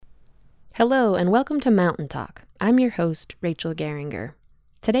Hello and welcome to Mountain Talk. I'm your host, Rachel Geringer.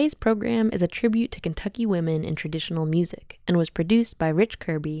 Today's program is a tribute to Kentucky women in traditional music and was produced by Rich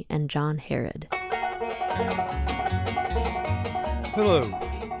Kirby and John Harrod. Hello,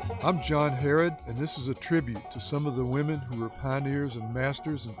 I'm John Harrod, and this is a tribute to some of the women who were pioneers and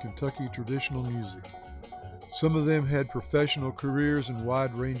masters in Kentucky traditional music. Some of them had professional careers and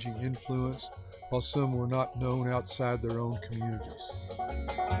wide-ranging influence, while some were not known outside their own communities.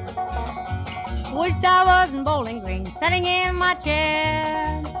 Wished I was in Bowling Green, sitting in my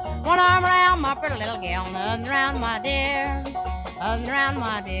chair, one arm around my pretty little gal, nothing around my dear, nothing around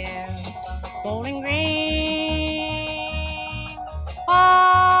my dear. Bowling Green,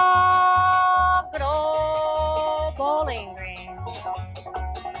 oh, good old Bowling Green.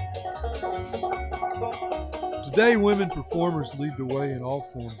 Today, women performers lead the way in all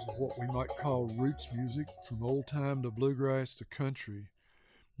forms of what we might call roots music, from old time to bluegrass to country.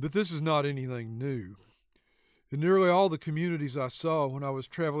 But this is not anything new. In nearly all the communities I saw when I was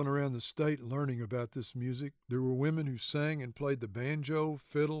traveling around the state learning about this music, there were women who sang and played the banjo,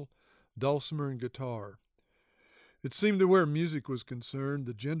 fiddle, dulcimer, and guitar. It seemed that where music was concerned,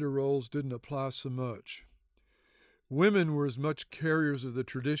 the gender roles didn't apply so much. Women were as much carriers of the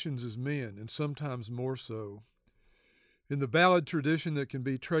traditions as men, and sometimes more so. In the ballad tradition that can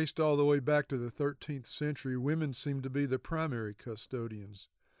be traced all the way back to the 13th century, women seemed to be the primary custodians.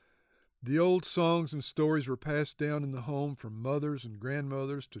 The old songs and stories were passed down in the home from mothers and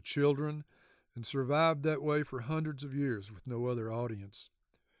grandmothers to children and survived that way for hundreds of years with no other audience.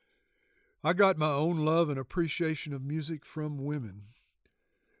 I got my own love and appreciation of music from women.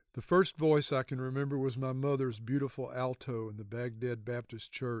 The first voice I can remember was my mother's beautiful alto in the Baghdad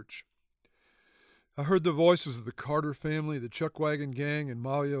Baptist Church. I heard the voices of the Carter family, the Chuckwagon Gang, and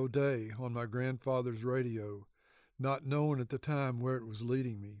Molly O'Day on my grandfather's radio, not knowing at the time where it was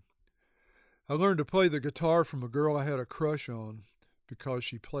leading me. I learned to play the guitar from a girl I had a crush on because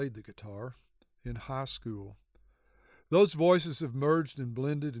she played the guitar in high school. Those voices have merged and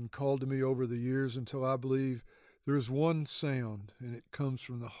blended and called to me over the years until I believe there is one sound, and it comes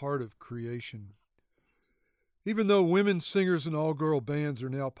from the heart of creation. Even though women singers and all-girl bands are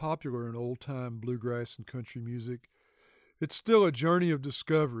now popular in old-time bluegrass and country music, it's still a journey of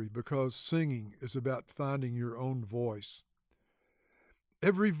discovery because singing is about finding your own voice.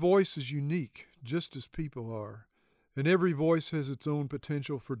 Every voice is unique, just as people are, and every voice has its own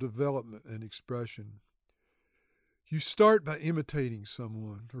potential for development and expression. You start by imitating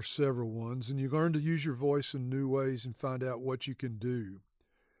someone or several ones, and you learn to use your voice in new ways and find out what you can do.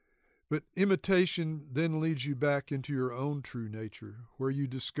 But imitation then leads you back into your own true nature, where you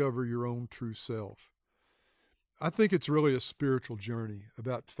discover your own true self. I think it's really a spiritual journey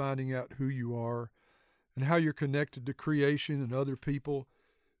about finding out who you are and how you're connected to creation and other people,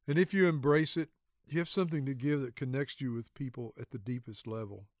 and if you embrace it, you have something to give that connects you with people at the deepest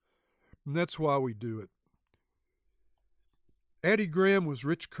level. And that's why we do it. Addie Graham was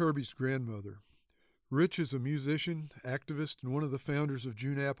Rich Kirby's grandmother. Rich is a musician, activist, and one of the founders of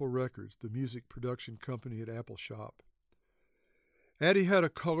June Apple Records, the music production company at Apple Shop. Addie had a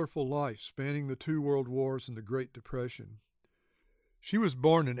colorful life spanning the 2 world wars and the Great Depression. She was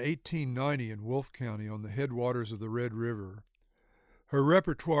born in 1890 in Wolfe County on the headwaters of the Red River. Her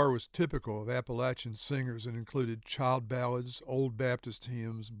repertoire was typical of Appalachian singers and included child ballads, old Baptist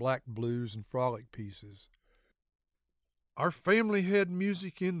hymns, black blues, and frolic pieces. Our family had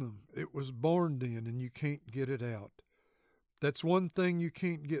music in them. It was born in, and you can't get it out. That's one thing you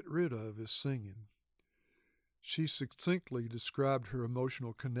can't get rid of is singing. She succinctly described her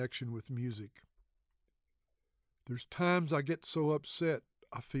emotional connection with music. There's times I get so upset,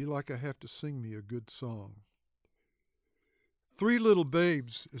 I feel like I have to sing me a good song. 3 Little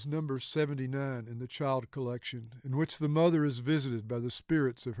Babes is number 79 in the Child Collection, in which the mother is visited by the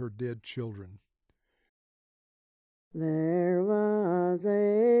spirits of her dead children. There was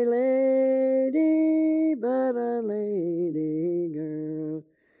a lady, but a lady girl,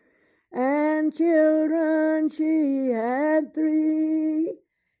 and children she had 3.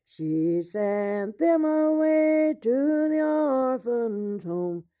 She sent them away to the orphan's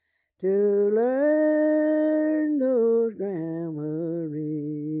home to learn those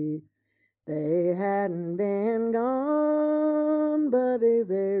grammary. They hadn't been gone but a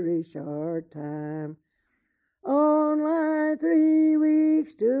very short time, only 3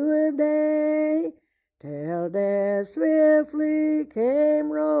 weeks to a day, till death swiftly came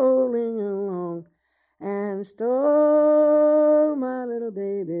rolling along and stole my little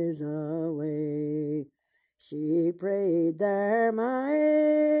babies away. She prayed there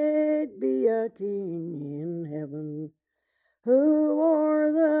be a king in heaven who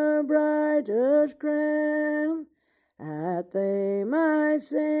wore the bright righteous crown, that they might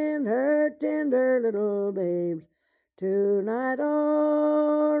send her tender little babes tonight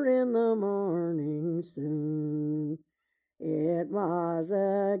or in the morning soon. It was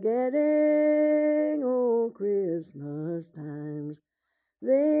a getting old Christmas times.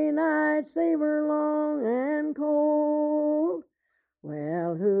 The nights they were long and cold.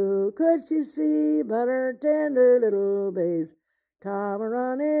 Well, who could she see but her tender little babes come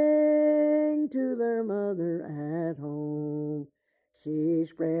running to their mother at home? She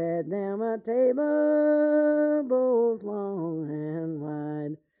spread them a table both long and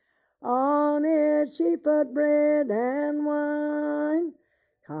wide. On it she put bread and wine.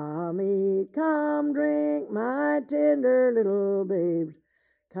 Come eat, come drink, my tender little babes.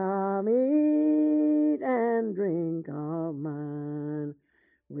 Come eat and drink of mine.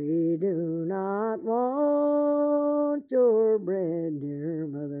 We do not want your bread, dear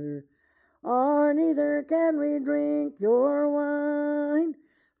mother, or neither can we drink your wine.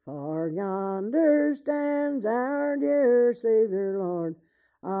 For yonder stands our dear Savior Lord,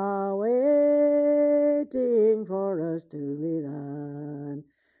 a-waiting for us to be thine.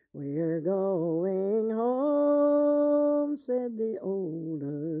 We're going home, said the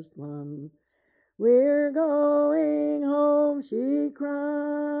oldest one. We're going home, she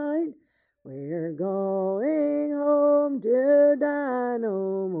cried. We're going home to die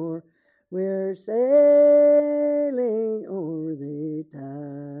no more. We're sailing o'er the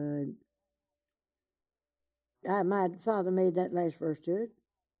tide. My father made that last verse to it.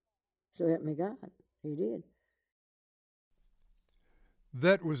 So help me God. He did.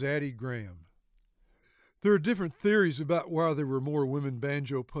 That was Addie Graham. There are different theories about why there were more women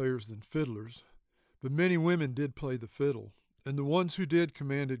banjo players than fiddlers, but many women did play the fiddle, and the ones who did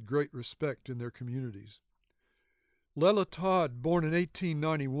commanded great respect in their communities. Lela Todd, born in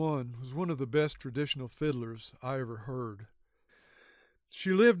 1891, was one of the best traditional fiddlers I ever heard.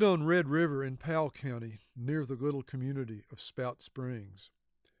 She lived on Red River in Powell County, near the little community of Spout Springs.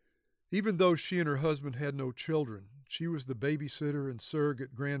 Even though she and her husband had no children, she was the babysitter and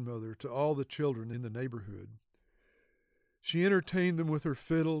surrogate grandmother to all the children in the neighborhood. She entertained them with her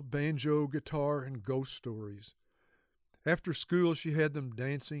fiddle, banjo, guitar, and ghost stories. After school, she had them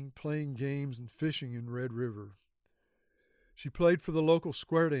dancing, playing games, and fishing in Red River. She played for the local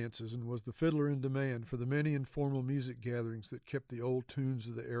square dances and was the fiddler in demand for the many informal music gatherings that kept the old tunes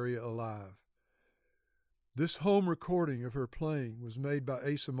of the area alive. This home recording of her playing was made by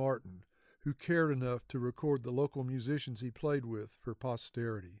Asa Martin, who cared enough to record the local musicians he played with for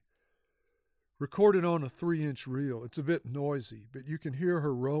posterity. Recorded on a 3-inch reel, it's a bit noisy, but you can hear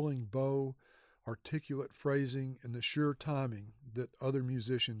her rolling bow, articulate phrasing, and the sure timing that other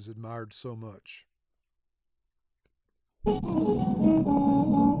musicians admired so much.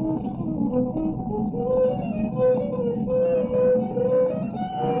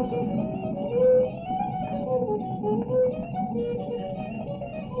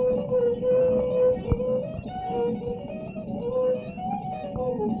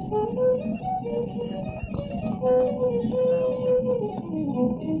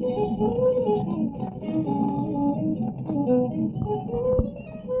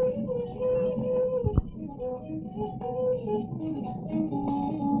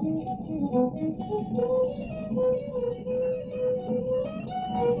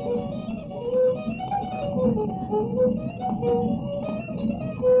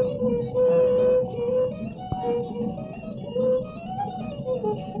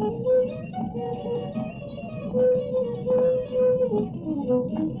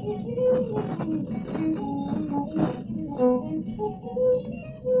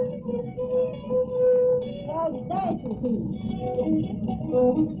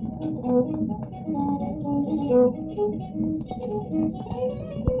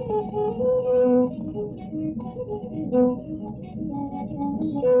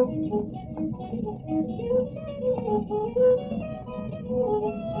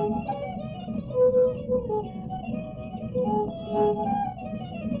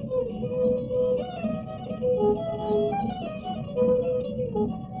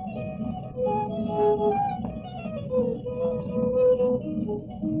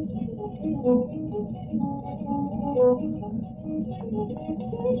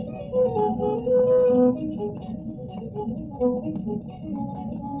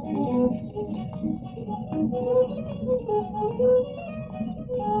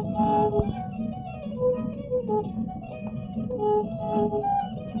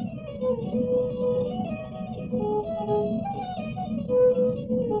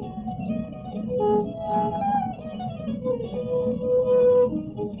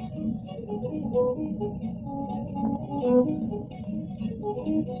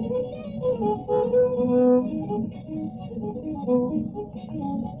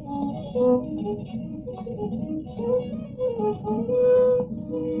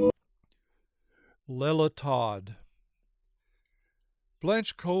 Lela Todd.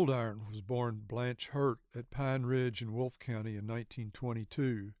 Blanche Coldiron was born Blanche Hurt at Pine Ridge in Wolfe County in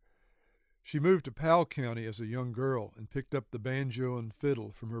 1922. She moved to Powell County as a young girl and picked up the banjo and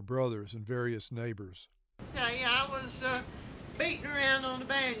fiddle from her brothers and various neighbors. Yeah, I was beating around on the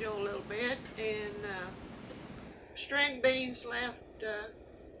banjo a little bit, and String Beans left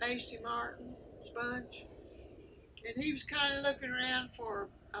A.C. Martin, Sponge, and he was kind of looking around for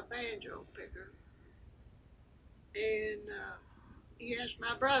a banjo picker. And he asked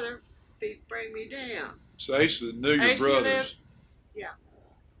my brother if he'd bring me down. So Asa knew your brothers? Yeah.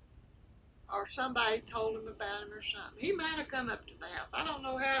 Or somebody told him about him or something. He might have come up to the house. I don't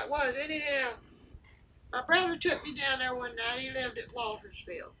know how it was. Anyhow, my brother took me down there one night. He lived at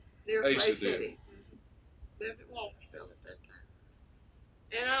Waltersville, near Clay City. Mm-hmm. Lived at Waltersville at that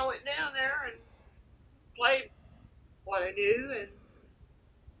time. And I went down there and played what I knew, and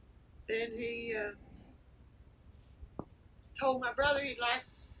then he told my brother he'd like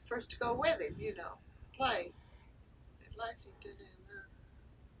for us to go with him, play at Lexington. And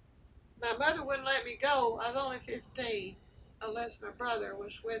my mother wouldn't let me go. I was only 15, unless my brother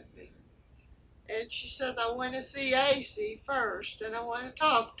was with me. And she said, I want to see AC first, and I want to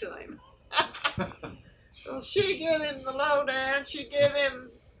talk to him. So she gave him the lowdown. She gave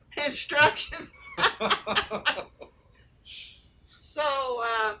him instructions. So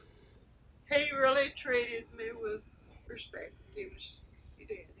he really treated me with respect. He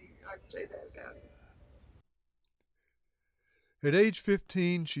did. I can say that about him. At age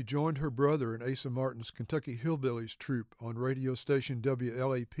 15, she joined her brother in Asa Martin's Kentucky Hillbillies troupe on radio station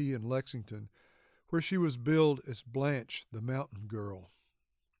WLAP in Lexington, where she was billed as Blanche the Mountain Girl.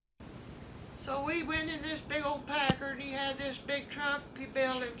 So we went in this big old Packard. He had this big trunk he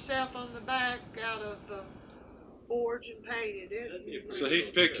built himself on the back out of boards and painted it. So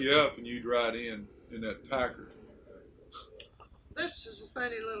he'd pick you up and you'd ride in that Packard. This is a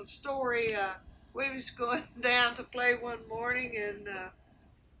funny little story. We was going down to play one morning, and I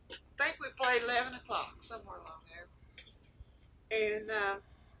think we played 11 o'clock, somewhere along there. And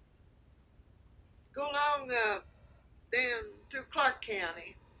go along down through Clark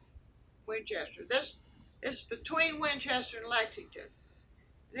County, Winchester. This is between Winchester and Lexington.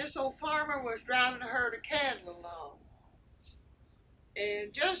 And this old farmer was driving a herd of cattle along.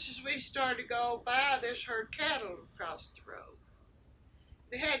 And just as we started to go by this herd of cattle across the road,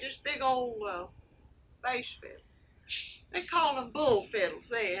 they had this big old bass fiddle. They called them bull fiddles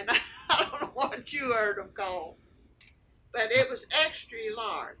then. I don't know what you heard them called. But it was extra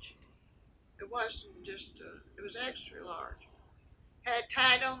large. It wasn't just, it was extra large. Had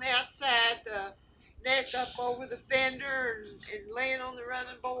tied on the outside, the neck up over the fender and laying on the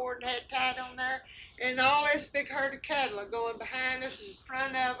running board, and had tied on there. And all this big herd of cattle going behind us and in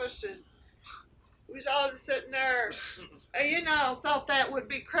front of us, and we was all just sitting there, thought that would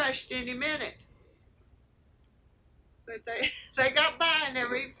be crushed any minute. But they got by and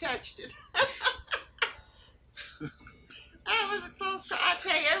never even touched it. That was a close call. I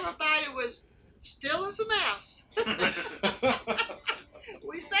tell you, everybody was still as a mouse.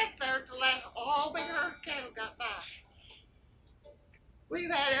 We sat there till that all big herd of cattle got by. We've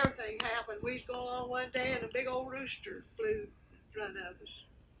had everything happen. We was going along one day and a big old rooster flew in front of us.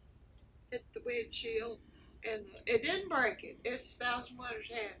 Hit the windshield, and it didn't break it. It's Thousand Wonders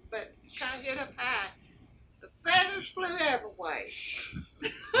had, but it kind of hit up high. The feathers flew every way.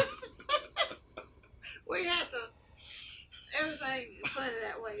 We had everything funny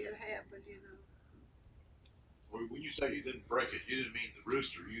that way it happened, Well, when you say you didn't break it, you didn't mean the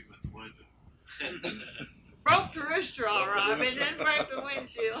rooster, you meant the window. Broke the rooster all right, but it didn't break the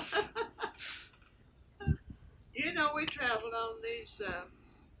windshield. We traveled on these,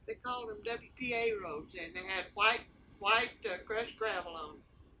 they called them WPA roads, and they had white crushed gravel on them.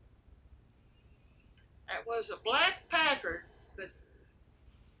 It was a black Packard, but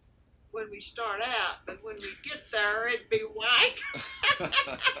when we start out, but when we get there, it'd be white.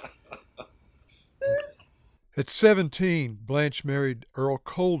 At 17, Blanche married Earl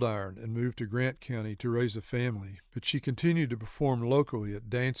Coldiron and moved to Grant County to raise a family, but she continued to perform locally at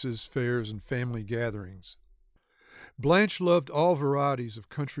dances, fairs, and family gatherings. Blanche loved all varieties of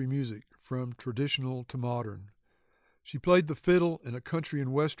country music, from traditional to modern. She played the fiddle in a country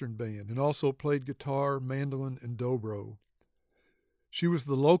and western band and also played guitar, mandolin, and dobro. She was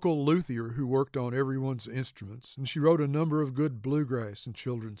the local luthier who worked on everyone's instruments, and she wrote a number of good bluegrass and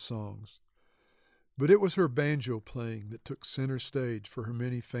children's songs. But it was her banjo playing that took center stage for her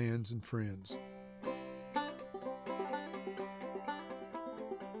many fans and friends.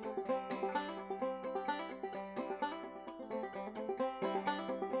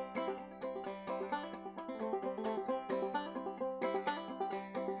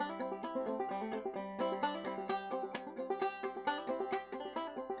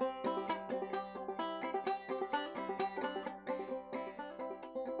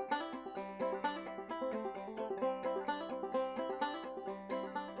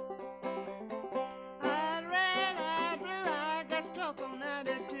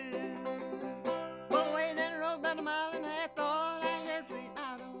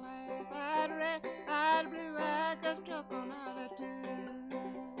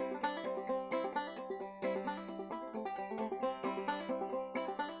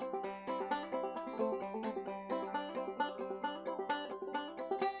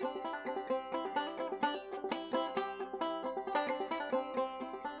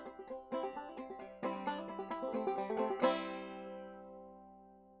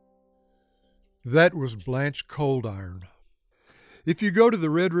 That was Blanche Coldiron. If you go to the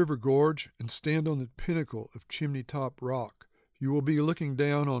Red River Gorge and stand on the pinnacle of Chimney Top Rock, you will be looking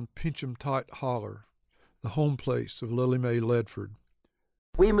down on Pincham Tight Holler, the home place of Lily Mae Ledford.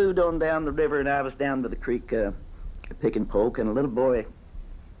 We moved on down the river, and I was down to the creek picking poke, and a little boy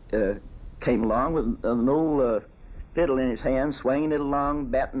came along with an old fiddle in his hand, swinging it along,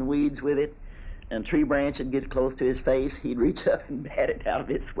 batting weeds with it, and a tree branch would get close to his face. He'd reach up and bat it out of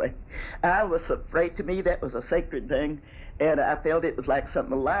its way. I was afraid. To me, that was a sacred thing, and I felt it was like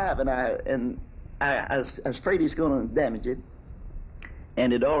something alive, and I was afraid he was going to damage it.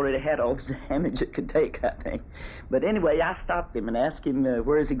 And it already had all the damage it could take, I think. But anyway, I stopped him and asked him,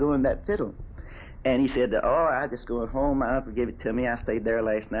 where is he going, that fiddle? And he said, I just going home. I'll give it to me. I stayed there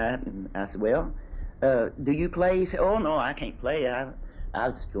last night. And I said, well, do you play? He said, oh, no, I can't play. I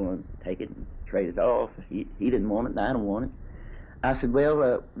was just going to take it and trade it off. He didn't want it, and I don't want it. I said,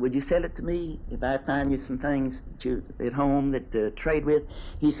 well, would you sell it to me if I find you some things that you at home that trade with?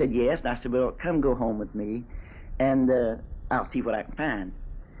 He said, yes. And I said, well, come go home with me, and I'll see what I can find.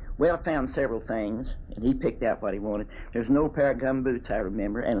 Well, I found several things, and he picked out what he wanted. There's an old pair of gum boots, I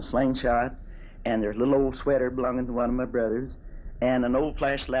remember, and a slingshot, and there's a little old sweater belonging to one of my brothers, and an old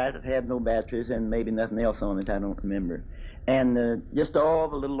flashlight that had no batteries, and maybe nothing else on it, I don't remember. And just all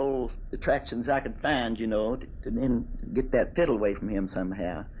the little old attractions I could find, to then get that fiddle away from him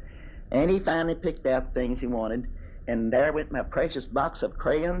somehow. And he finally picked out things he wanted, and there went my precious box of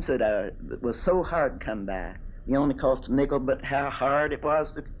crayons that was so hard to come by. It only cost a nickel, but how hard it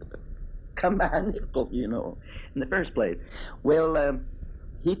was to come by a nickel, in the first place. Well,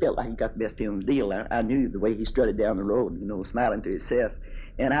 he felt like he got the best end of the deal. I knew the way he strutted down the road, smiling to himself.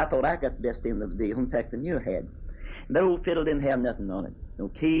 And I thought I got the best end of the deal, in fact, than you had. And the old fiddle didn't have nothing on it. No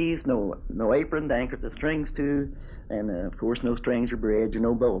keys, no apron to anchor the strings to, and, of course, no strings or bridge or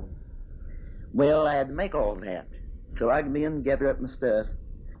no bow. Well, I had to make all that. So I came in and gathered up my stuff.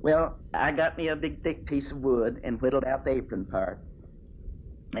 Well, I got me a big, thick piece of wood and whittled out the apron part.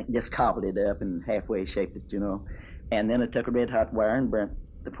 I just cobbled it up and halfway shaped it, And then I took a red-hot wire and burnt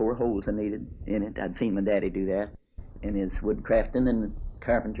the 4 holes I needed in it. I'd seen my daddy do that in his woodcrafting and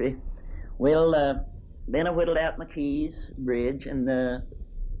carpentry. Well, then I whittled out my keys, bridge, and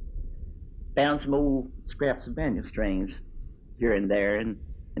found some old scraps of banjo strings here and there and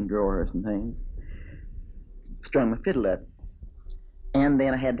drawers and things. Strung my fiddle up. And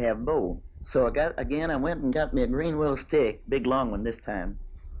then I had to have a bow. So I went and got me a green willow stick, big long one this time,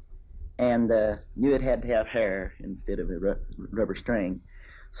 and knew it had to have hair instead of a rubber string.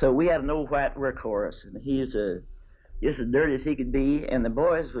 So we had an old white workhorse, and he was just as dirty as he could be, and the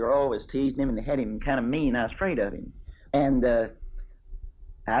boys were always teasing him, and they had him kind of mean. I was afraid of him. And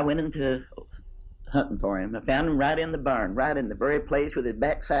I went into hunting for him. I found him right in the barn, right in the very place with his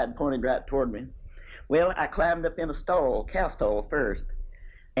backside pointed right toward me. Well, I climbed up in a cow stall first,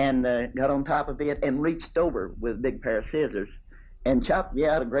 and got on top of it and reached over with a big pair of scissors and chopped me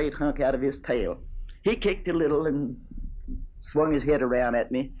out a great hunk out of his tail. He kicked a little and swung his head around at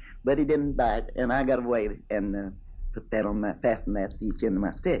me, but he didn't bite, and I got away and fastened that to each end of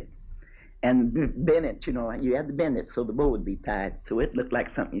my stick. And bend it, you had to bend it so the bow would be tied, so it looked like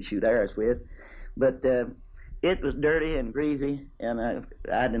something you shoot arrows with. But it was dirty and greasy, and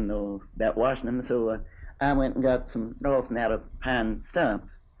I didn't know about washing them, so I went and got some rosin out of pine stump,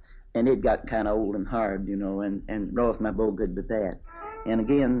 and it got kind of old and hard, and rosin my bow good with that. And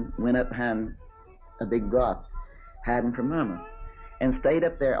again, went up behind a big rock, hiding from Mama, and stayed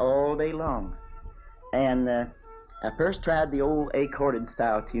up there all day long. And I first tried the old A-chorded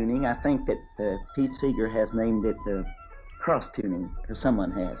style tuning. I think that Pete Seeger has named it cross tuning, or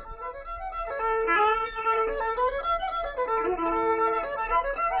someone has.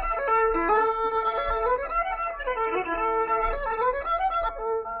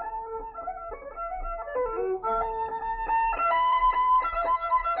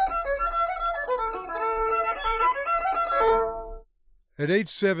 At age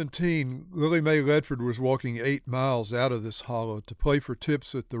 17, Lily Mae Ledford was walking 8 miles out of this hollow to play for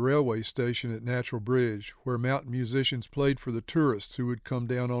tips at the railway station at Natural Bridge, where mountain musicians played for the tourists who would come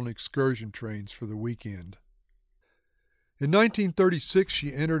down on excursion trains for the weekend. In 1936,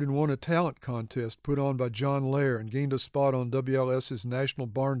 she entered and won a talent contest put on by John Lair and gained a spot on WLS's National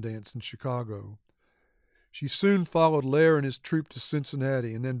Barn Dance in Chicago. She soon followed Lair and his troupe to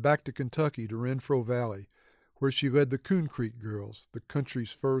Cincinnati and then back to Kentucky to Renfro Valley, where she led the Coon Creek Girls, the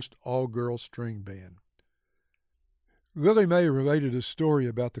country's first all-girl string band. Lily Mae related a story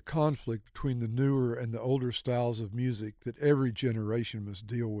about the conflict between the newer and the older styles of music that every generation must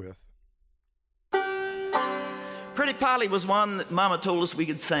deal with. Pretty Polly was one that Mama told us we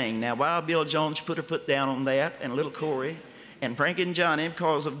could sing. Now, Wild Bill Jones put her foot down on that, and Little Corey, and Frankie and Johnny,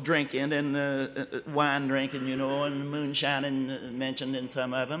 because of drinking and wine drinking, you know, and moonshining mentioned in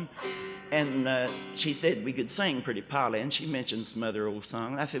some of them. And she said we could sing Pretty Polly, and she mentioned some other old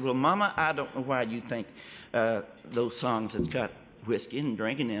songs. I said, well, Mama, I don't know why you think those songs that's got whiskey and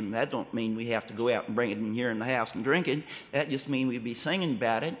drinking in them, that don't mean we have to go out and bring it in here in the house and drink it. That just means we be singing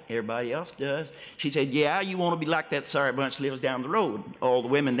about it. Everybody else does. She said, yeah, you want to be like that sorry bunch lives down the road. All the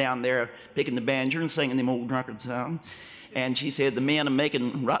women down there picking the banjo and singing them old drunkard songs. And she said, the men are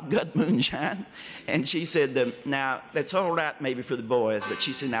making rot gut moonshine. And she said, now, that's all right maybe for the boys, but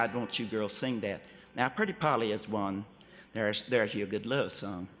she said, now, don't you girls sing that. Now, Pretty Polly is one. There's your good love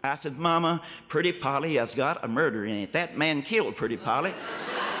song. I said, Mama, Pretty Polly has got a murder in it. That man killed Pretty Polly.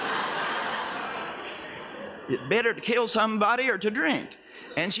 It's better to kill somebody or to drink.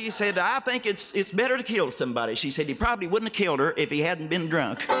 And she said, I think it's better to kill somebody. She said, he probably wouldn't have killed her if he hadn't been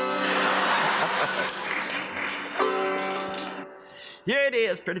drunk. Here it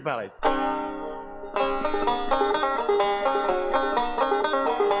is, Pretty Polly.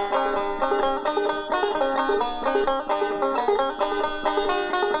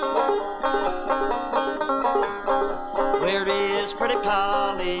 Where is Pretty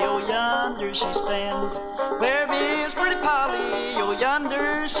Polly? Oh, yonder she stands. Where is Pretty Polly? Oh,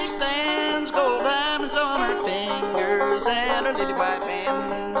 yonder she stands. Gold diamonds on her fingers and her lily white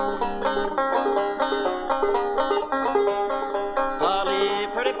hand. Polly,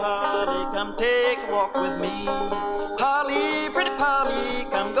 Pretty Polly, come take a walk with me. Polly, Pretty Polly,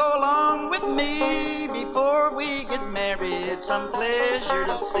 come go along with me. Before we get married, some pleasure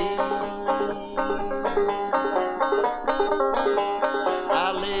to see.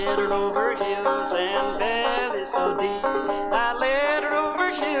 I led her over hills and valleys so deep. I led her over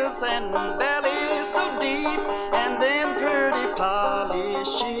hills and valleys so deep. And then Pretty Polly,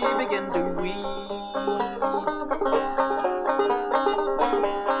 she began to weep.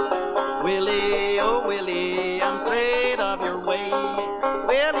 Willie, oh Willie, I'm afraid of your way.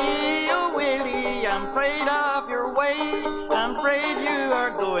 Willie, oh Willie, I'm afraid of your way. I'm afraid you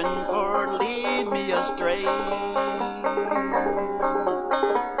are going to lead me astray.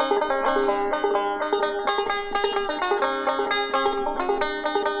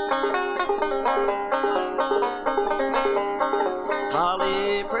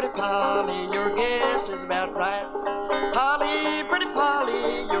 Polly, Pretty Polly, your guess is about right. Polly, Pretty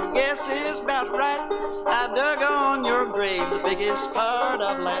Polly, your guess is about right. I dug on your grave the biggest part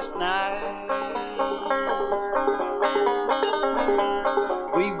of last night.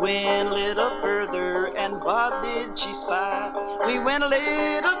 We went a little further, and what did she spy? We went a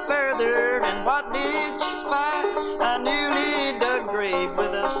little further, and what did she spy? A newly dug grave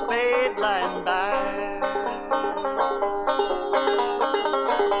with a spade lying by.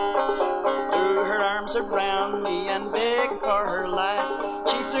 Threw her arms around me and begged for her life.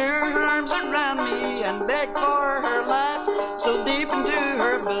 She threw her arms around me and begged for her life. So deep into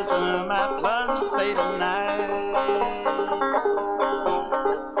her bosom I plunged the fatal knife.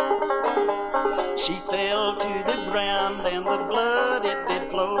 She fell to the ground and the blood it did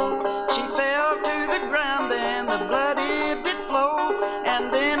flow. She fell to the ground and the blood it did flow.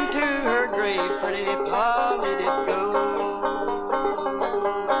 And then to her grave Pretty Polly did go.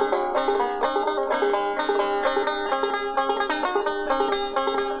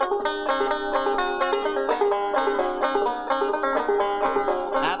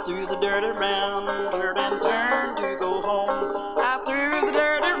 I threw the dirt around her and turned to go home. I threw the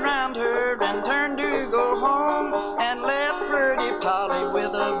dirt around her and turned to go home, and left Pretty Polly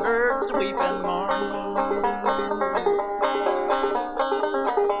with the birds to weep and mourn.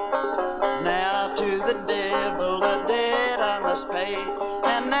 Now to the devil a debt I must pay,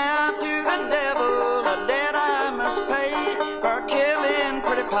 and now to the devil a debt I must pay, for killing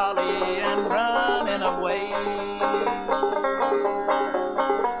Pretty Polly and running away.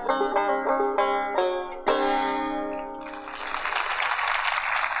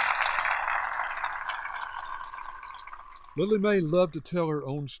 Lily Mae loved to tell her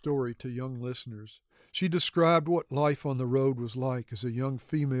own story to young listeners. She described what life on the road was like as a young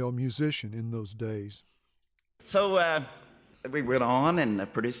female musician in those days. So we went on,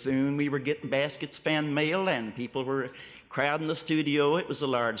 and pretty soon we were getting baskets fan mail, and people were crowding the studio. It was a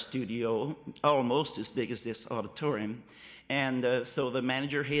large studio, almost as big as this auditorium. And so the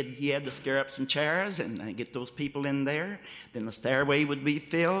manager had to scare up some chairs and get those people in there. Then the stairway would be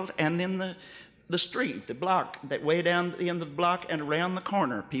filled, and then the street, the block, that way down the end of the block and around the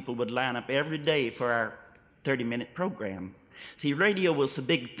corner, people would line up every day for our 30-minute program. See, radio was a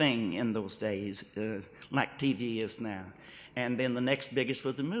big thing in those days, like TV is now. And then the next biggest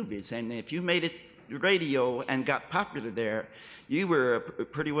was the movies. And if you made it radio and got popular there, you were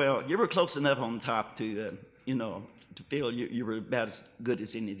you were close enough on top to, to feel you were about as good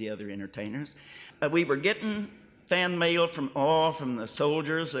as any of the other entertainers. We were getting fan mail from the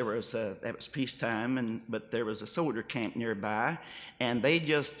soldiers. That was peacetime, but there was a soldier camp nearby, and they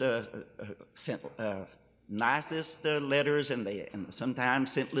just sent nicest letters, and they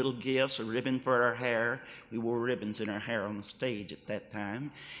sometimes sent little gifts, a ribbon for our hair. We wore ribbons in our hair on the stage at that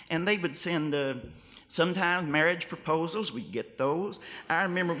time, and they would send sometimes marriage proposals. We'd get those. I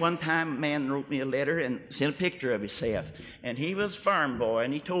remember one time a man wrote me a letter and sent a picture of himself, and he was a farm boy,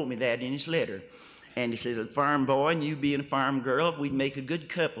 and he told me that in his letter. And he said, a farm boy and you being a farm girl, we'd make a good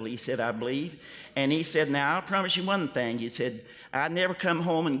couple, he said, I believe. And he said, now, I'll promise you one thing. He said, I'd never come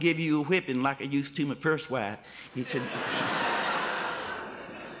home and give you a whipping like I used to my first wife. He said,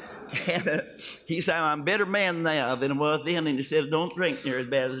 and, he said, I'm a better man now than I was then. And he said, don't drink near as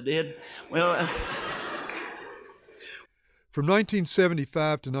bad as I did. Well, From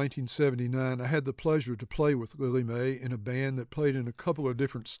 1975 to 1979, I had the pleasure to play with Lily Mae in a band that played in a couple of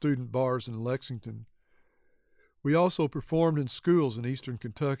different student bars in Lexington. We also performed in schools in eastern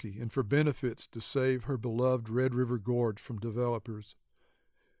Kentucky and for benefits to save her beloved Red River Gorge from developers.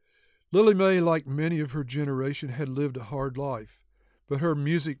 Lily Mae, like many of her generation, had lived a hard life, but her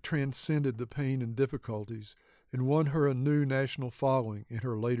music transcended the pain and difficulties and won her a new national following in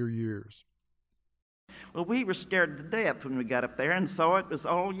her later years. Well, we were scared to death when we got up there and saw it was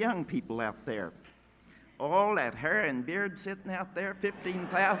all young people out there. All that hair and beard sitting out there,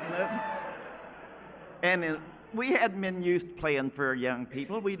 15,000 of them. And we hadn't been used to playing for young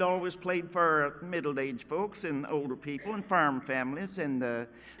people. We'd always played for middle-aged folks and older people and farm families. And,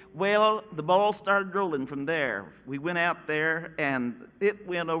 well, the ball started rolling from there. We went out there, and it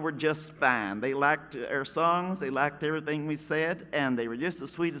went over just fine. They liked our songs. They liked everything we said, and they were just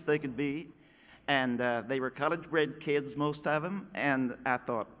as sweet as they could be. And they were college-bred kids, most of them, and I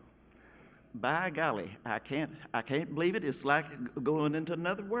thought, by golly, I can't believe it. It's like going into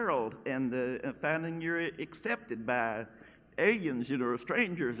another world and finding you're accepted by aliens, or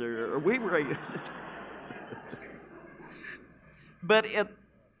strangers, or we were aliens. But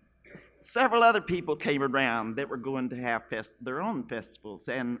several other people came around that were going to have their own festivals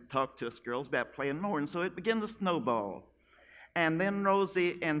and talked to us girls about playing more, and so it began to snowball. And then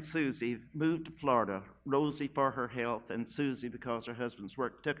Rosie and Susie moved to Florida. Rosie for her health, and Susie because her husband's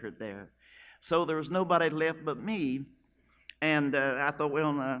work took her there. So there was nobody left but me. And I thought,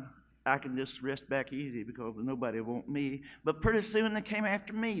 well, I can just rest back easy because nobody want me. But pretty soon they came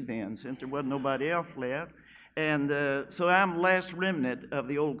after me then, since there wasn't nobody else left. And so I'm the last remnant of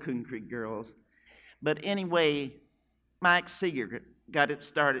the old Coon Creek girls. But anyway, Mike Seeger got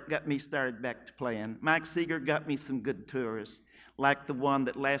me started back to playing. Mike Seeger got me some good tours, like the one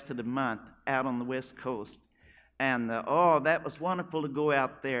that lasted a month out on the West Coast. And, that was wonderful to go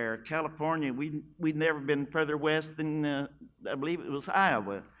out there. California, we'd never been further west than, I believe it was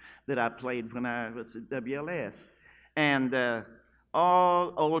Iowa that I played when I was at WLS. And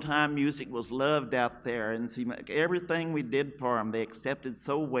all old-time music was loved out there. And see, everything we did for them, they accepted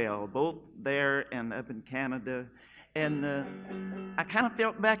so well, both there and up in Canada. And I kind of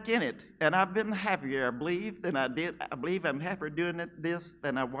felt back in it, and I've been happier, I believe, than I did. I believe I'm happier doing this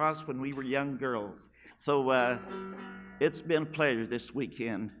than I was when we were young girls. So it's been a pleasure this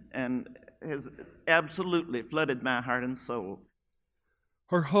weekend, and has absolutely flooded my heart and soul.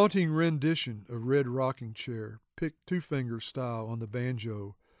 Her haunting rendition of Red Rocking Chair, picked two-finger style on the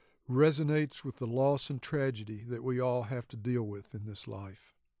banjo, resonates with the loss and tragedy that we all have to deal with in this life.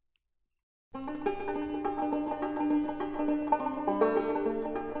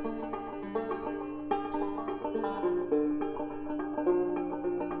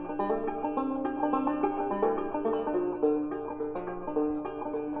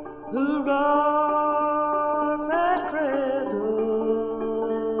 Who rocked that cradle?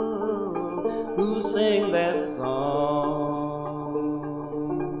 Who sang that song?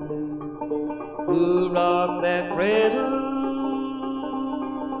 Who rocked that cradle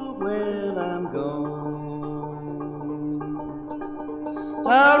when I'm gone?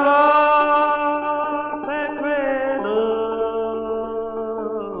 I rock that cradle,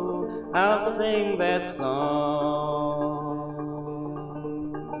 I'll sing that song.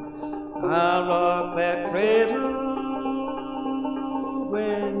 I'll rock that cradle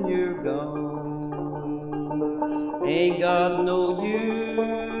when you're gone. Ain't got no use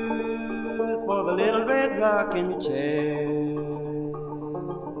for the little red rocking chair.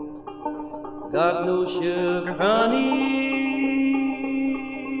 Got no sugar, honey,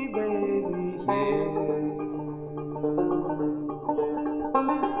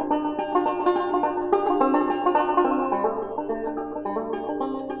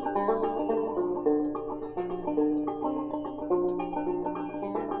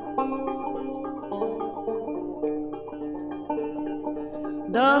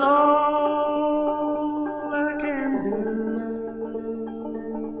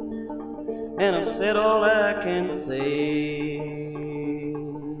 and I've said all I can say.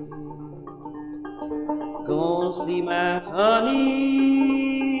 Gonna see my honey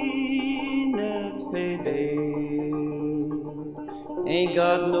next payday. Ain't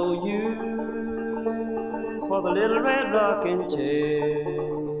got no use for the little red rocking chair.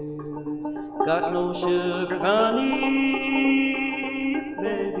 Got no sugar honey,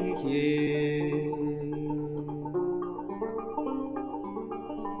 baby, here.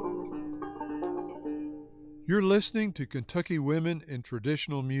 You're listening to Kentucky Women in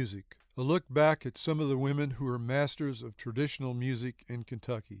Traditional Music, a look back at some of the women who are masters of traditional music in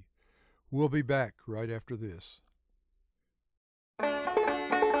Kentucky. We'll be back right after this.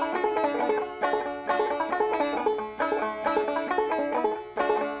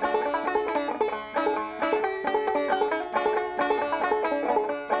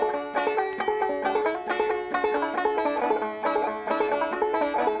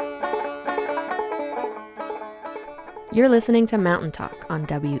 You're listening to Mountain Talk on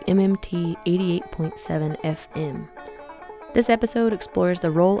WMMT 88.7 FM. This episode explores the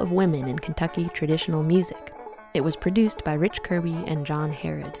role of women in Kentucky traditional music. It was produced by Rich Kirby and John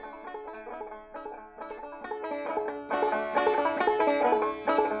Herod.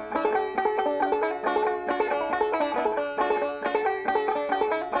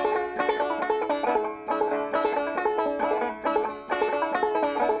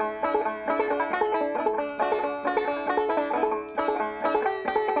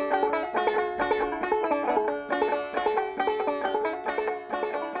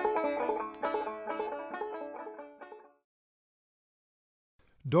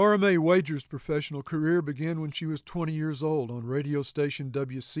 Dora Mae Wager's professional career began when she was 20 years old on radio station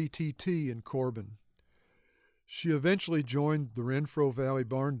WCTT in Corbin. She eventually joined the Renfro Valley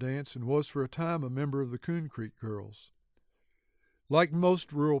Barn Dance and was for a time a member of the Coon Creek Girls. Like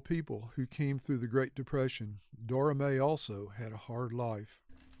most rural people who came through the Great Depression, Dora Mae also had a hard life.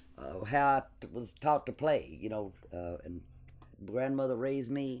 How I was taught to play, and grandmother raised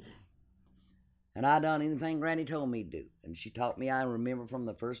me. And I done anything Granny told me to do. And she taught me, I remember from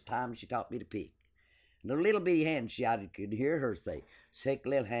the first time she taught me to pick. And the little bitty hand, I could hear her say, shake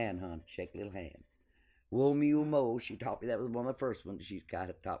little hand, hon, shake little hand. Woe me, mo, she taught me, that was one of the first ones she kind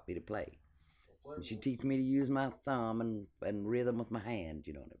of taught me to play. And she teach me to use my thumb and rhythm with my hand,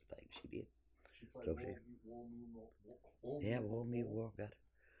 and everything she did. She played So woe me, got it.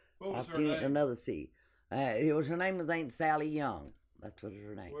 What was I'll her get name? another C. Her name was Aunt Sally Young. That's what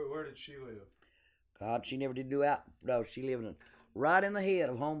her name. Where did she live? God, she never did do out. No, she lived right in the head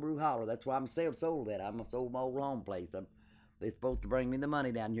of Homebrew Holler. That's why I'm still sold that. I'm sold my old home place. They're supposed to bring me the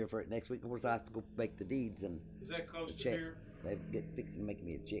money down here for it next week. Of course, I have to go make the deeds and Is that close to check. here? They get fixing to make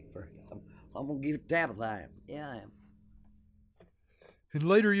me a check for it. I'm gonna give it to Tabitha. I am. Yeah, I am. In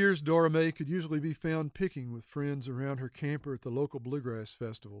later years, Dora Mae could usually be found picking with friends around her camper at the local bluegrass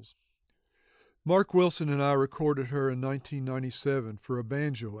festivals. Mark Wilson and I recorded her in 1997 for a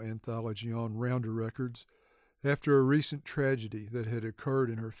banjo anthology on Rounder Records after a recent tragedy that had occurred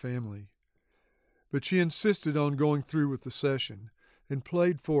in her family. But she insisted on going through with the session and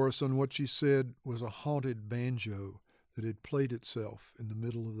played for us on what she said was a haunted banjo that had played itself in the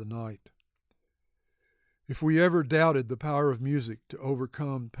middle of the night. If we ever doubted the power of music to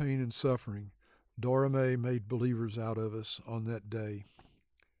overcome pain and suffering, Dora Mae made believers out of us on that day.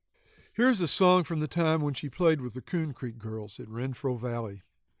 Here's a song from the time when she played with the Coon Creek Girls at Renfro Valley.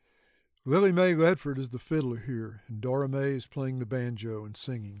 Lily Mae Ledford is the fiddler here, and Dora Mae is playing the banjo and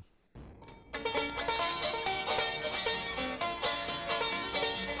singing.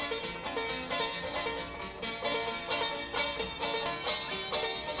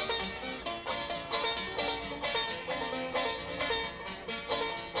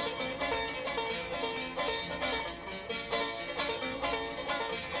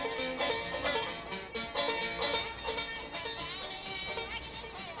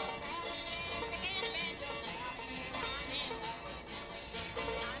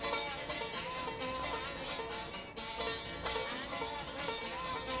 I'm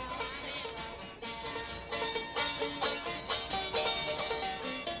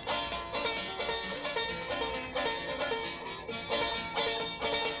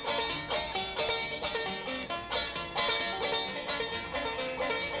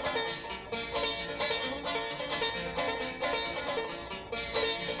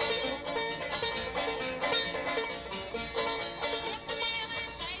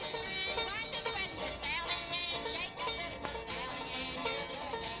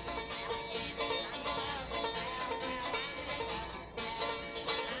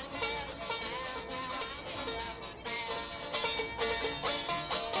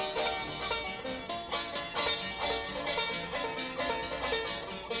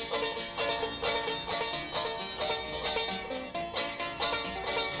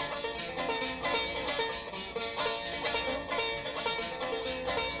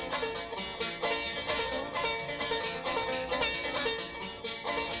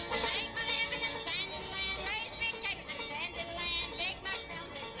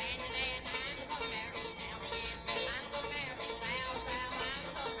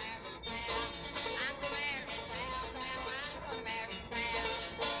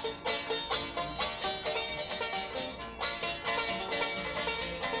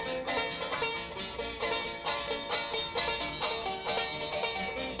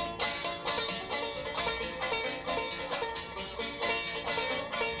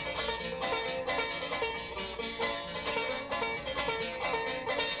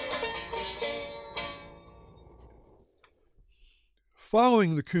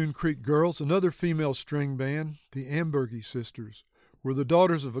Following the Coon Creek Girls, another female string band, the Ambergy Sisters, were the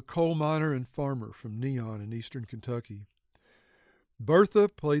daughters of a coal miner and farmer from Neon in eastern Kentucky. Bertha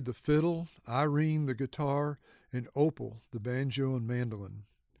played the fiddle, Irene the guitar, and Opal the banjo and mandolin.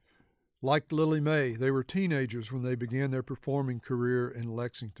 Like Lily Mae, they were teenagers when they began their performing career in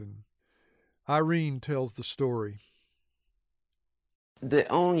Lexington. Irene tells the story. The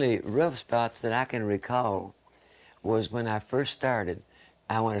only rough spots that I can recall was when I first started,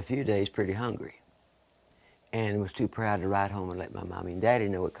 I went a few days pretty hungry and was too proud to ride home and let my mommy and daddy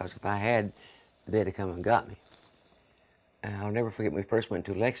know it, because if I had, they'd have come and got me. And I'll never forget when we first went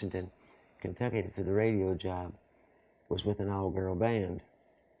to Lexington, Kentucky, to the radio job, was with an all-girl band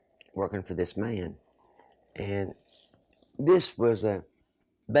working for this man. And this was a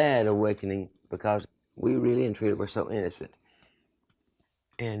bad awakening because we really and truly were so innocent.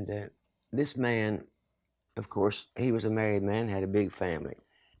 And this man, of course, he was a married man, had a big family.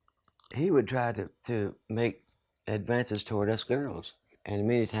 He would try to make advances toward us girls, and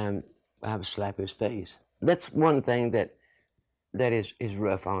many times I would slap his face. That's one thing that is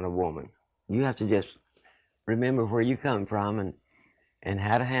rough on a woman. You have to just remember where you come from and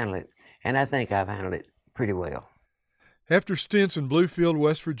how to handle it, and I think I've handled it pretty well. After stints in Bluefield,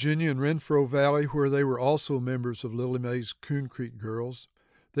 West Virginia and Renfro Valley, where they were also members of Lily Mae's Coon Creek Girls,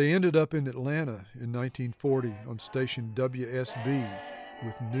 they ended up in Atlanta in 1940 on station WSB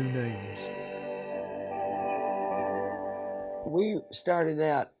with new names. We started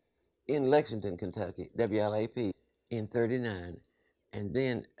out in Lexington, Kentucky, WLAP, in '39, and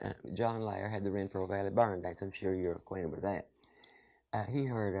then John Lair had the Renfro Valley Barn Dance. I'm sure you're acquainted with that. He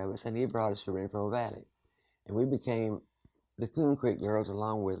heard of us, and he brought us to Renfro Valley, and we became the Coon Creek Girls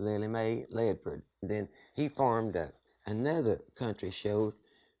along with Lily Mae Ledford. Then he formed another country show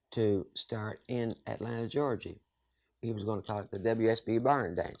to start in Atlanta, Georgia. He was going to call it the WSB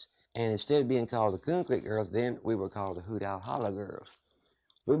Barn Dance. And instead of being called the Coon Creek Girls, then we were called the Hoot Owl Hollow Girls.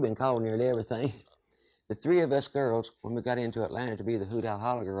 We've been called nearly everything. The three of us girls, when we got into Atlanta to be the Hoot Owl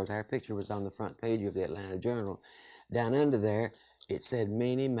Hollow Girls, our picture was on the front page of the Atlanta Journal. Down under there, it said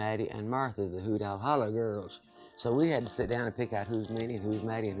Minnie, Maddie, and Martha, the Hoot Owl Hollow Girls. So we had to sit down and pick out who's Minnie and who's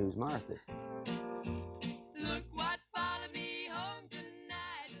Maddie and who's Martha.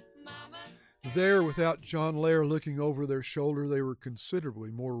 There, without John Lair looking over their shoulder, they were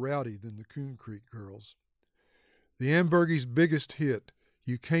considerably more rowdy than the Coon Creek Girls. The Ambergy's biggest hit,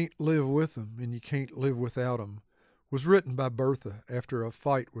 You Can't Live With 'Em and You Can't Live Without 'Em, was written by Bertha after a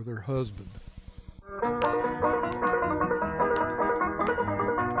fight with her husband.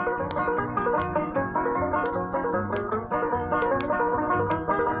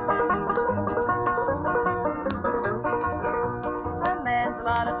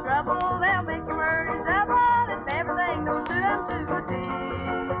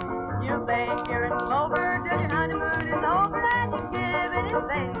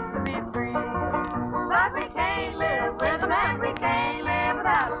 But we can't live with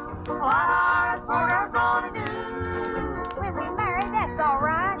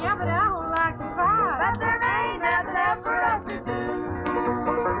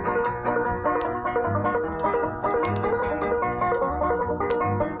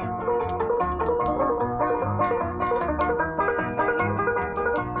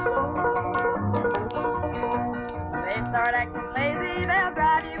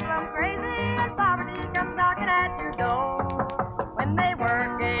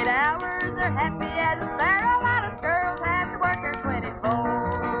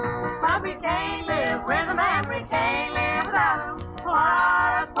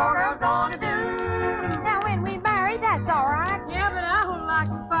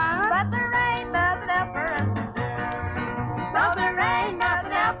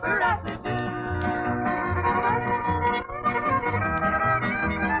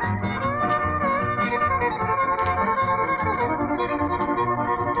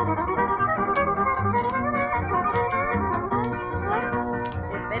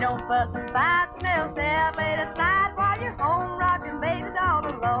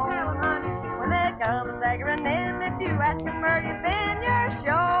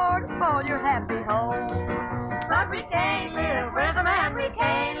a man, we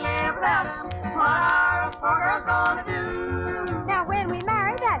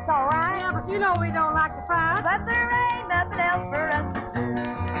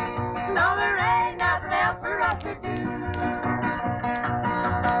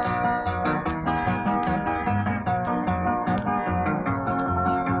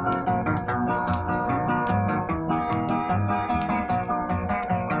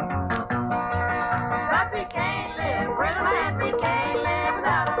live.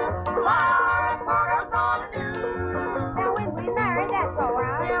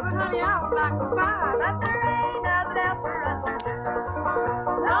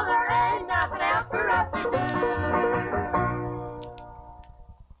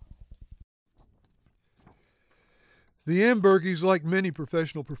 The Ambergies, like many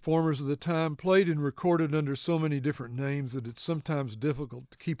professional performers of the time, played and recorded under so many different names that it's sometimes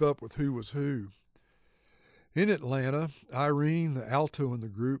difficult to keep up with who was who. In Atlanta, Irene, the alto in the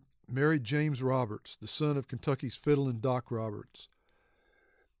group, married James Roberts, the son of Kentucky's Fiddlin' Doc Roberts.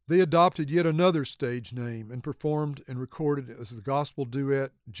 They adopted yet another stage name and performed and recorded as the gospel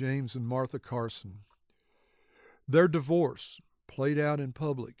duet James and Martha Carson. Their divorce, played out in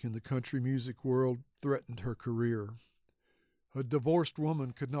public in the country music world, threatened her career. A divorced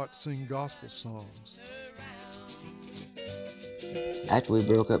woman could not sing gospel songs. After we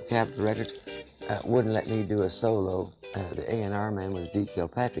broke up Capitol Records, wouldn't let me do a solo. The A&R man was D.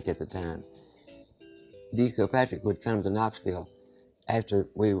 Kilpatrick at the time. D. Kilpatrick would come to Knoxville after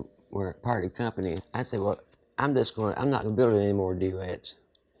we were party company. I'd say, well, I'm not going to build any more duets.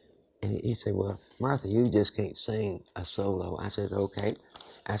 And he'd say, well, Martha, you just can't sing a solo. I says, okay.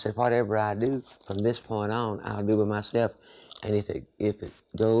 I said, whatever I do from this point on, I'll do by myself. And if it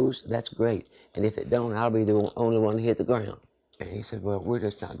goes, that's great. And if it don't, I'll be the only one to hit the ground. And he said, well, we're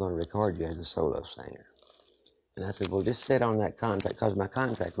just not going to record you as a solo singer. And I said, well, just sit on that contract, because my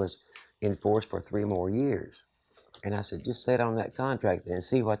contract was in force for 3 more years. And I said, just sit on that contract there and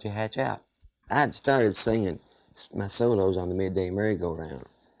see what you hatch out. I'd started singing my solos on the Midday Merry-Go-Round.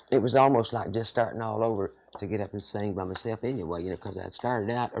 It was almost like just starting all over to get up and sing by myself anyway, because I'd started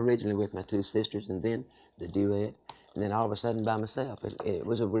out originally with my 2 sisters and then the duet, and then all of a sudden by myself. It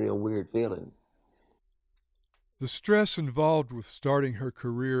was a real weird feeling. The stress involved with starting her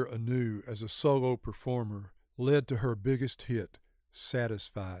career anew as a solo performer led to her biggest hit,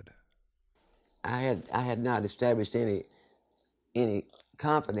 Satisfied. I had not established any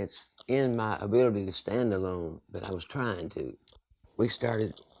confidence in my ability to stand alone, but I was trying to. We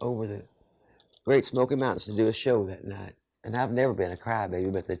started over the Great Smoky Mountains to do a show that night, and I've never been a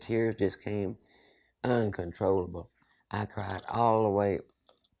crybaby, but the tears just came uncontrollable. I cried all the way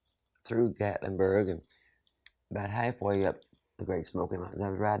through Gatlinburg and about halfway up the Great Smoky Mountains. I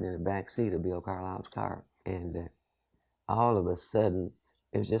was riding in the back seat of Bill Carlisle's car, and all of a sudden,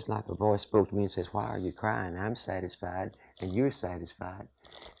 it was just like a voice spoke to me and says, why are you crying? I'm satisfied, and you're satisfied.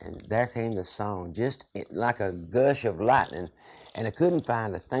 And there came the song, just like a gush of lightning. And I couldn't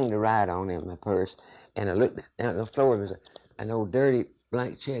find a thing to write on in my purse. And I looked down at the floor, there was an old dirty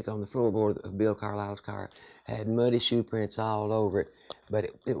blank check on the floorboard of Bill Carlisle's car. Had muddy shoe prints all over it, but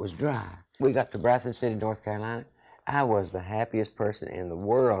it was dry. We got to Bryson City, North Carolina. I was the happiest person in the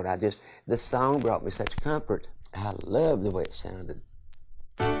world. The song brought me such comfort. I loved the way it sounded.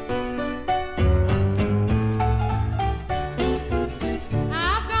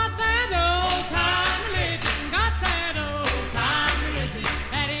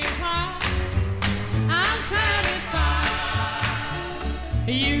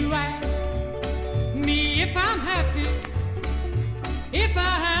 You ask me if I'm happy, if I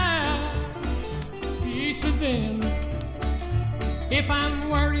have peace within, if I'm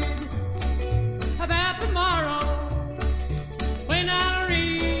worried about tomorrow, when I'll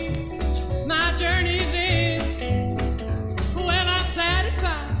reach my journey's end. Well, I'm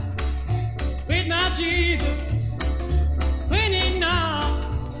satisfied with my Jesus, when he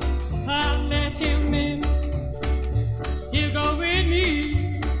knocks, I'll let him in. He'll go with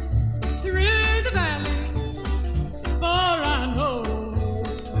me through the valley, for I know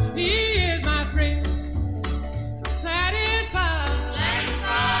he is my friend. Satisfied,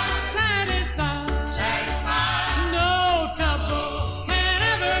 satisfied, satisfied, satisfied. No trouble can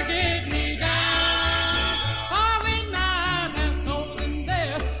ever get me down. For when I have golden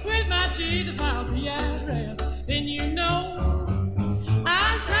there with my Jesus, I'll be at rest. Then you know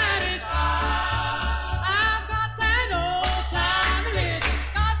I'm satisfied.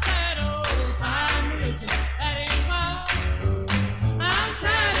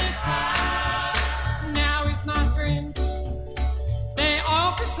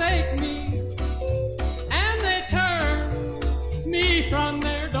 Forsake me, and they turn me from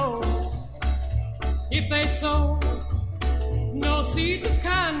their door. If they sow no seeds of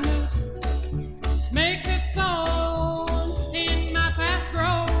kindness, make the thorn in my path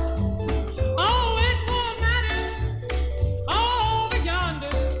grow. Oh, it's more matter over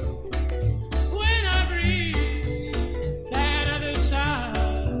yonder when I breathe that other side.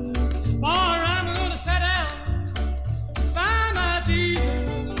 For I'm gonna sit down by my Jesus.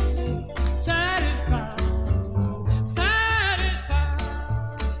 Satisfied.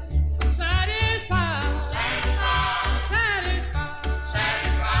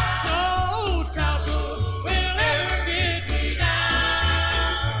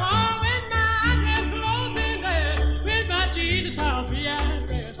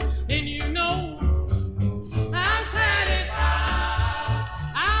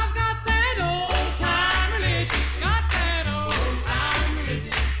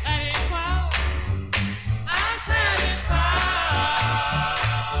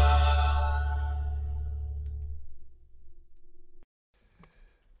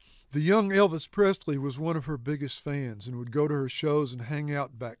 The young Elvis Presley was one of her biggest fans and would go to her shows and hang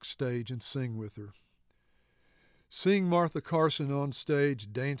out backstage and sing with her. Seeing Martha Carson on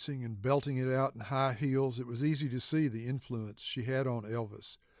stage dancing and belting it out in high heels, it was easy to see the influence she had on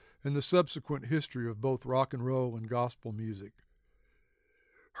Elvis and the subsequent history of both rock and roll and gospel music.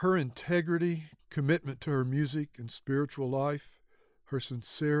 Her integrity, commitment to her music and spiritual life, her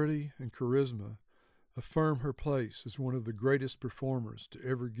sincerity and charisma affirm her place as one of the greatest performers to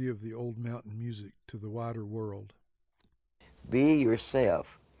ever give the old mountain music to the wider world. Be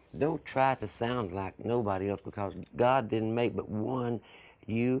yourself. Don't try to sound like nobody else, because God didn't make but one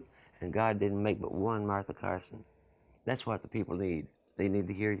you, and God didn't make but one Martha Carson. That's what the people need. They need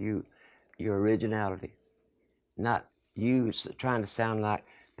to hear you, your originality, not you trying to sound like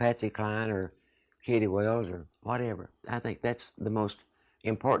Patsy Cline or Katie Wells or whatever. I think that's the most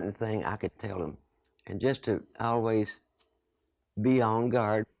important thing I could tell them. And just to always be on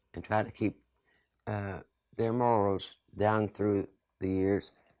guard and try to keep their morals down through the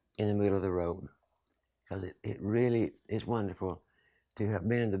years in the middle of the road. Because it really is wonderful to have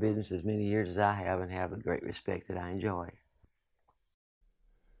been in the business as many years as I have and have the great respect that I enjoy.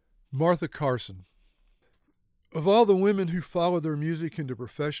 Martha Carson. Of all the women who followed their music into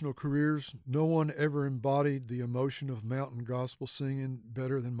professional careers, no one ever embodied the emotion of mountain gospel singing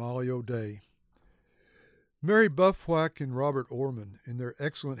better than Molly O'Day. Mary Buffwack and Robert Orman, in their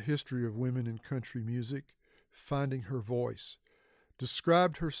excellent history of women in country music, Finding Her Voice,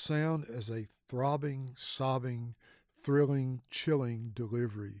 described her sound as a throbbing, sobbing, thrilling, chilling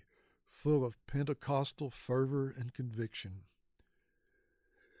delivery, full of Pentecostal fervor and conviction.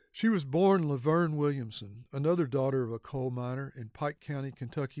 She was born Laverne Williamson, another daughter of a coal miner, in Pike County,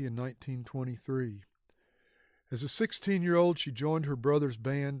 Kentucky in 1923. As a 16-year-old, she joined her brother's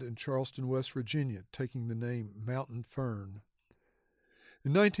band in Charleston, West Virginia, taking the name Mountain Fern.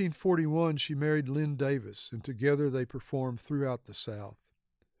 In 1941, she married Lynn Davis, and together they performed throughout the South.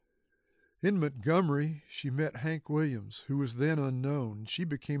 In Montgomery, she met Hank Williams, who was then unknown, and she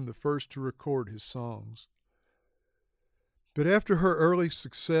became the first to record his songs. But after her early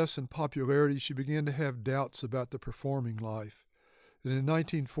success and popularity, she began to have doubts about the performing life, and in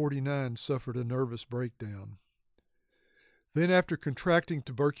 1949 suffered a nervous breakdown. Then, after contracting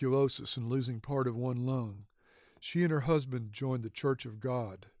tuberculosis and losing part of one lung, she and her husband joined the Church of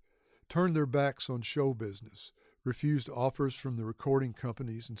God, turned their backs on show business, refused offers from the recording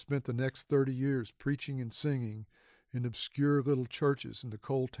companies, and spent the next 30 years preaching and singing in obscure little churches in the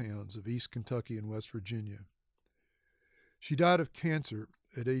coal towns of East Kentucky and West Virginia. She died of cancer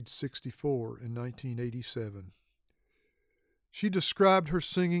at age 64 in 1987. She described her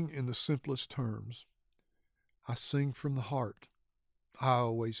singing in the simplest terms. I sing from the heart. I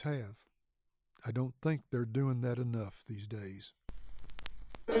always have. I don't think they're doing that enough these days.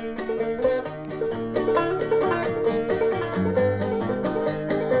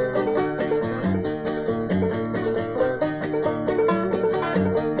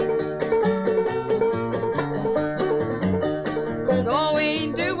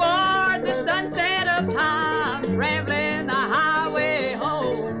 Going toward the sunset of time, traveling the highway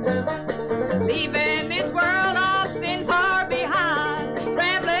home, leaving this world of sin far behind,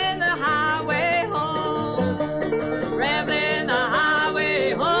 traveling the highway home, traveling the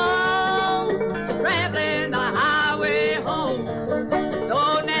highway home, traveling the highway home.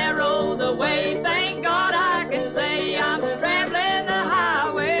 Though narrow the way, thank God I can say I'm traveling the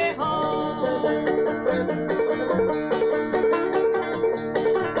highway home.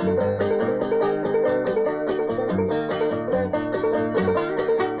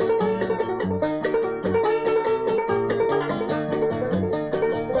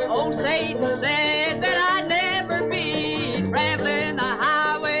 Old Satan said that I'd never be traveling the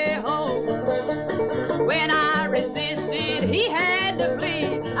highway home. When I resisted, he had to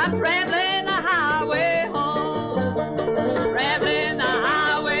flee. I'm traveling the highway home, traveling the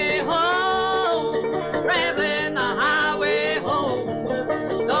highway home, traveling the highway home.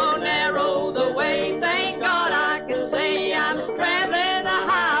 Though narrow the way, thank God I can say I'm traveling the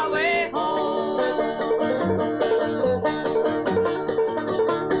highway home.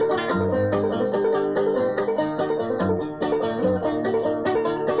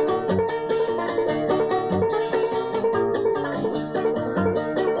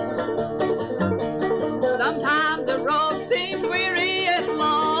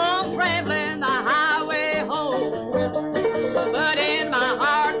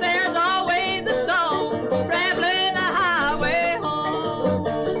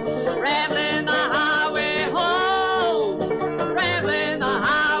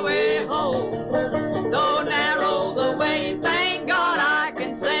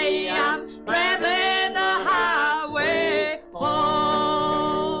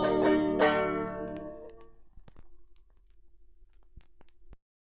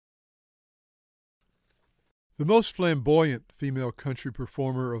 The most flamboyant female country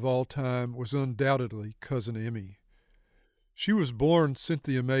performer of all time was undoubtedly Cousin Emmy. She was born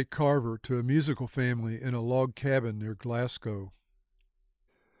Cynthia May Carver to a musical family in a log cabin near Glasgow.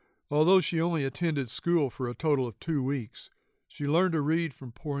 Although she only attended school for a total of 2 weeks, she learned to read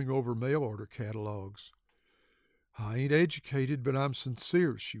from poring over mail order catalogs. "I ain't educated, but I'm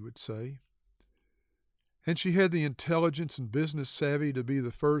sincere," she would say. And she had the intelligence and business savvy to be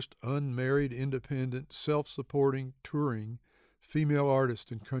the first unmarried, independent, self-supporting, touring female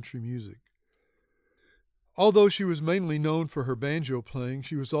artist in country music. Although she was mainly known for her banjo playing,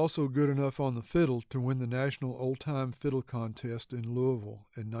 she was also good enough on the fiddle to win the National Old-Time Fiddle Contest in Louisville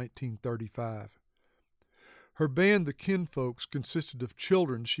in 1935. Her band, the Kinfolks, consisted of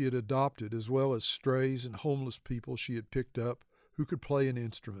children she had adopted as well as strays and homeless people she had picked up who could play an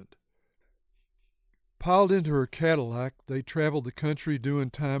instrument. Piled into her Cadillac, they traveled the country doing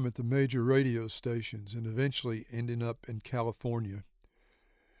time at the major radio stations and eventually ending up in California.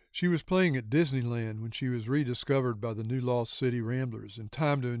 She was playing at Disneyland when she was rediscovered by the New Lost City Ramblers in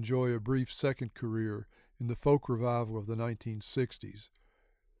time to enjoy a brief second career in the folk revival of the 1960s.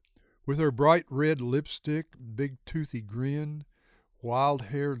 With her bright red lipstick, big toothy grin, wild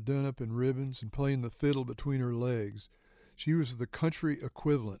hair done up in ribbons, and playing the fiddle between her legs, she was the country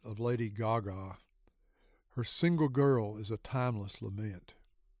equivalent of Lady Gaga. Her single girl is a timeless lament.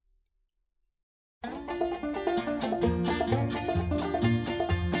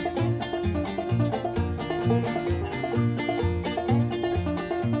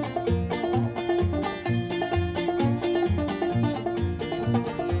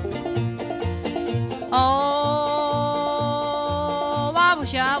 Oh, I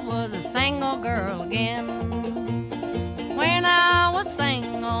wish I was a single girl again. When I was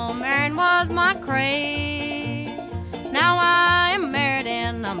single, marrying was my craze. Now I am married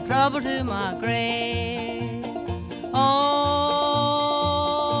and I'm trouble to my grave. Oh,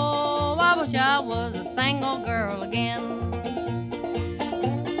 I wish I was a single girl again.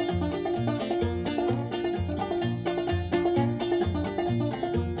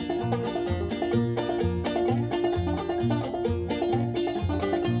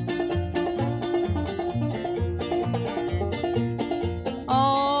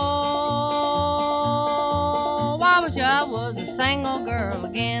 I was a single girl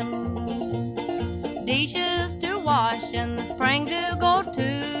again. Dishes to wash and the spring to go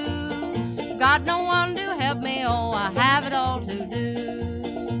to. Got no one to help me, oh, I have it all to do.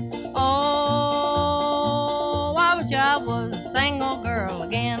 Oh, I wish I was a single girl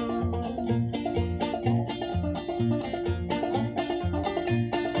again.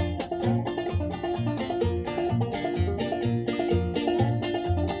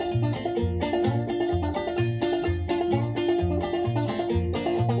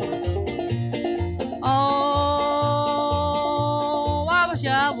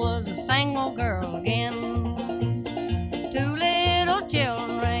 I was a single girl again. 2 little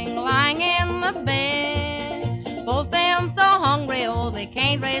children lying in the bed, both them so hungry, oh, they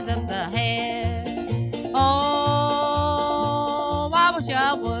can't raise up the head. Oh, I wish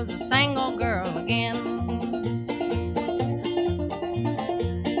I was a single girl again.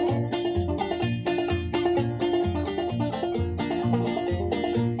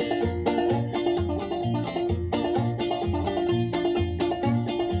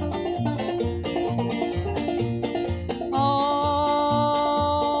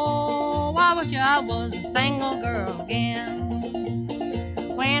 I was a single girl again.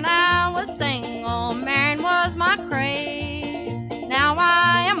 When I was single, marrying was my craze. Now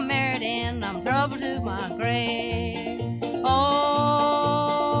I am married and I'm trouble to my grave.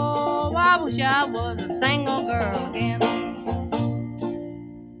 Oh, I wish I was a single girl again.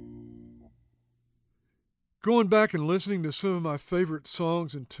 Going back and listening to some of my favorite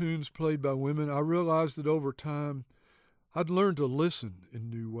songs and tunes played by women, I realized that over time I'd learned to listen in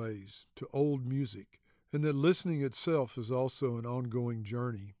new ways to old music, and that listening itself is also an ongoing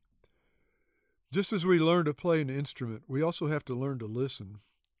journey. Just as we learn to play an instrument, we also have to learn to listen.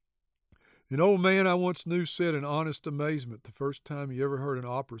 An old man I once knew said in honest amazement the first time he ever heard an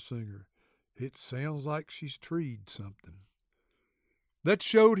opera singer, "It sounds like she's treed something." That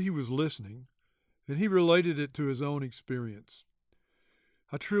showed he was listening, and he related it to his own experience.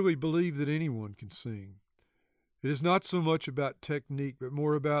 I truly believe that anyone can sing. It is not so much about technique, but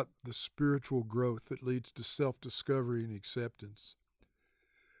more about the spiritual growth that leads to self-discovery and acceptance.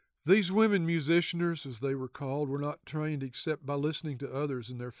 These women musicianers, as they were called, were not trained except by listening to others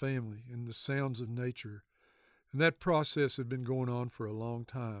in their family and the sounds of nature, and that process had been going on for a long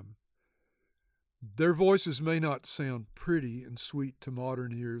time. Their voices may not sound pretty and sweet to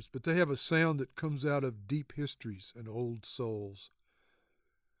modern ears, but they have a sound that comes out of deep histories and old souls.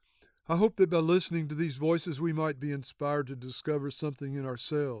 I hope that by listening to these voices we might be inspired to discover something in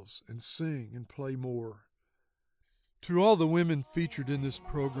ourselves and sing and play more. To all the women featured in this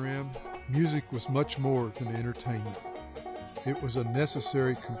program, music was much more than entertainment. It was a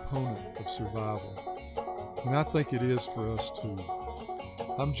necessary component of survival, and I think it is for us too.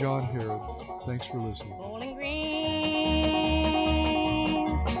 I'm John Herod. Thanks for listening. Bowling Green,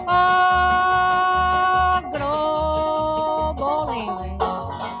 oh, good old Bowling Green.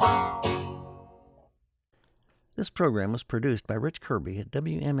 This program was produced by Rich Kirby at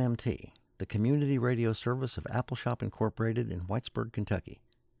WMMT, the community radio service of Appalshop Incorporated in Whitesburg, Kentucky.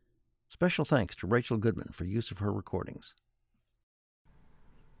 Special thanks to Rachel Goodman for use of her recordings.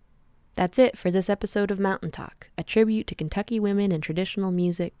 That's it for this episode of Mountain Talk, a tribute to Kentucky women and traditional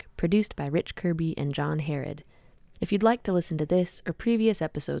music, produced by Rich Kirby and John Herod. If you'd like to listen to this or previous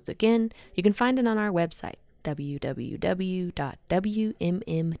episodes again, you can find it on our website, www.wmmt.org,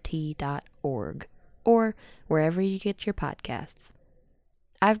 or wherever you get your podcasts.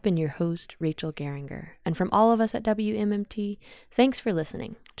 I've been your host, Rachel Geringer, and from all of us at WMMT, thanks for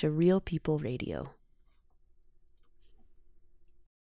listening to Real People Radio.